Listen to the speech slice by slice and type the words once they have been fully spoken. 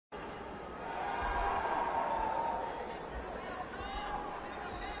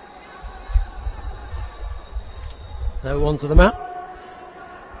So onto the mat.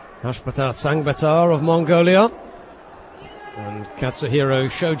 Tsagaanbaatar of Mongolia and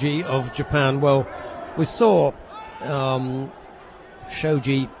Kazuhiro Shoji of Japan. Well, we saw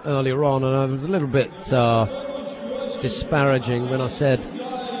Shoji earlier on, and I was a little bit disparaging when I said,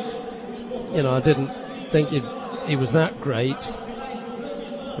 you know, I didn't think he was that great.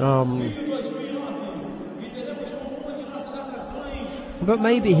 But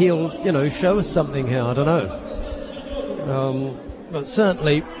maybe he'll, you know, show us something here. I don't know. But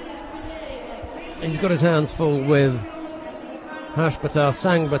certainly, he's got his hands full with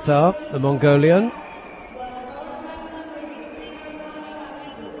Tsagaanbaatar, the Mongolian.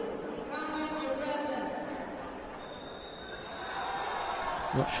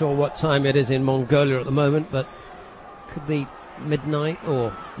 Not sure what time it is in Mongolia at the moment, but could be midnight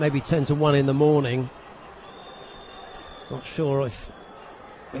or maybe 10 to 1 in the morning. Not sure if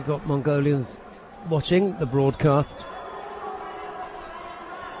we've got Mongolians watching the broadcast.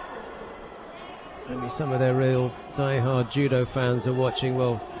 Maybe some of their real die-hard judo fans are watching.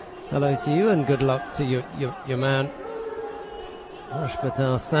 Well, hello to you and good luck to your man,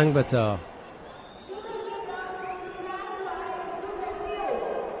 Tsagaanbaatar.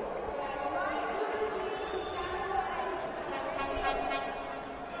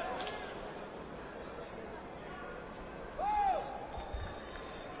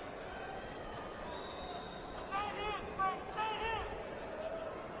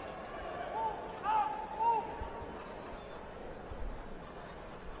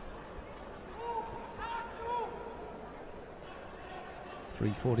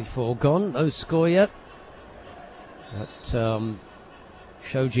 3:44 gone, no score yet. But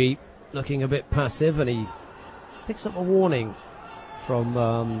Shoji looking a bit passive, and he picks up a warning from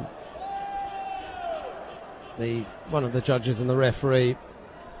one of the judges and the referee.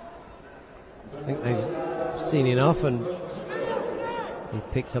 I think they've seen enough, and he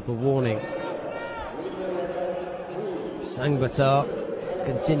picks up a warning. Tsagaanbaatar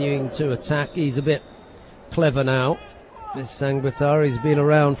continuing to attack. He's a bit clever now. This Tsagaanbaatar, he's been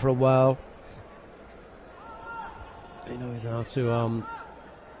around for a while. He knows how to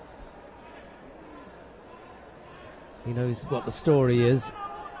he knows what the story is.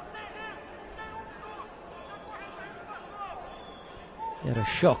 He had a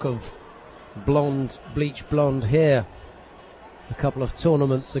shock of bleach blonde hair a couple of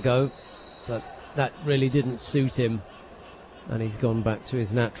tournaments ago, but that really didn't suit him, and he's gone back to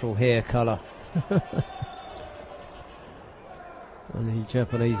his natural hair colour. And the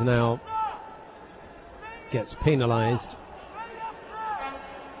Japanese now gets penalised.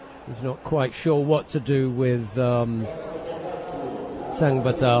 He's not quite sure what to do with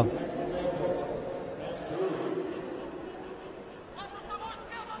Tsagaanbaatar.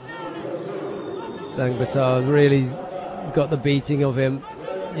 Tsagaanbaatar really has got the beating of him.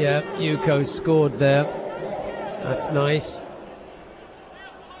 Yeah, Yuko scored there. That's nice.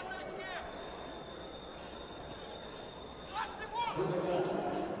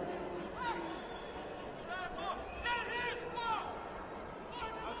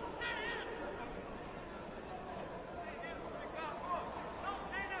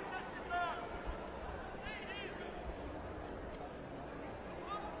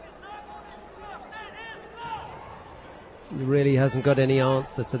 He really hasn't got any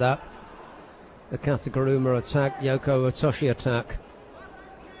answer to that. The Kataguruma attack, Yoko Otoshi attack.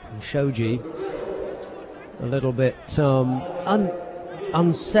 And Shoji a little bit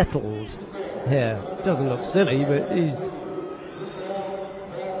unsettled here. Doesn't look silly, but he's...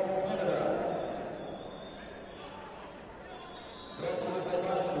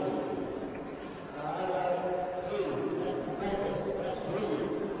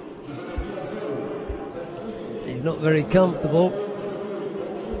 he's not very comfortable.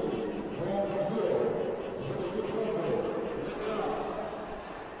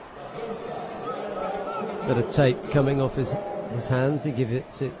 Bit of tape coming off his hands. He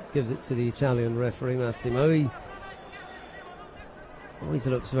gives it to the Italian referee Massimo. He always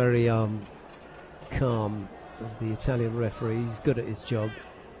looks very calm as the Italian referee. He's good at his job.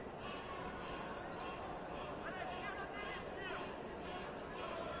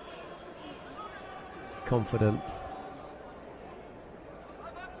 Confident.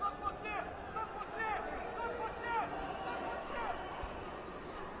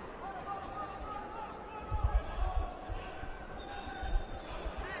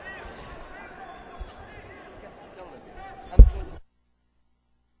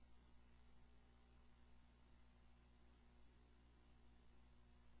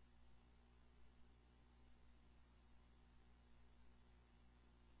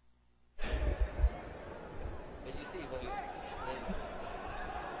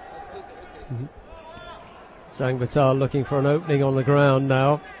 Tsagaanbaatar looking for an opening on the ground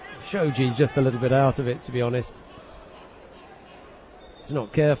now. Shoji's just a little bit out of it, to be honest. He's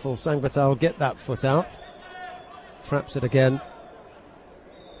not careful. Tsagaanbaatar will get that foot out. Traps it again.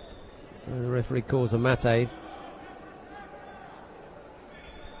 So the referee calls a mate.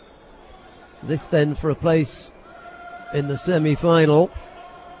 This then for a place in the semi-final.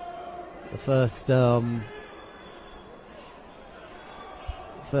 The first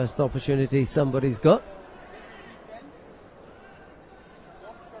opportunity somebody's got.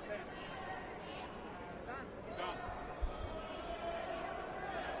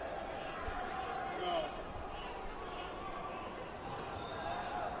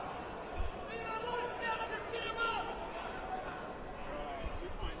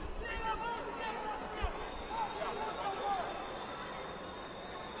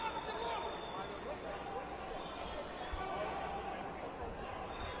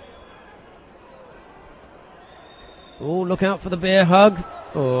 Oh, look out for the bear hug.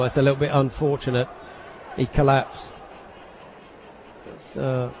 Oh, it's a little bit unfortunate. He collapsed. It's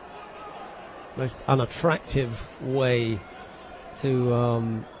the most unattractive way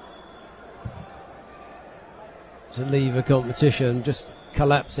to leave a competition, just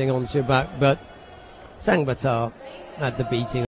collapsing onto your back. But Tsagaanbaatar had the beating.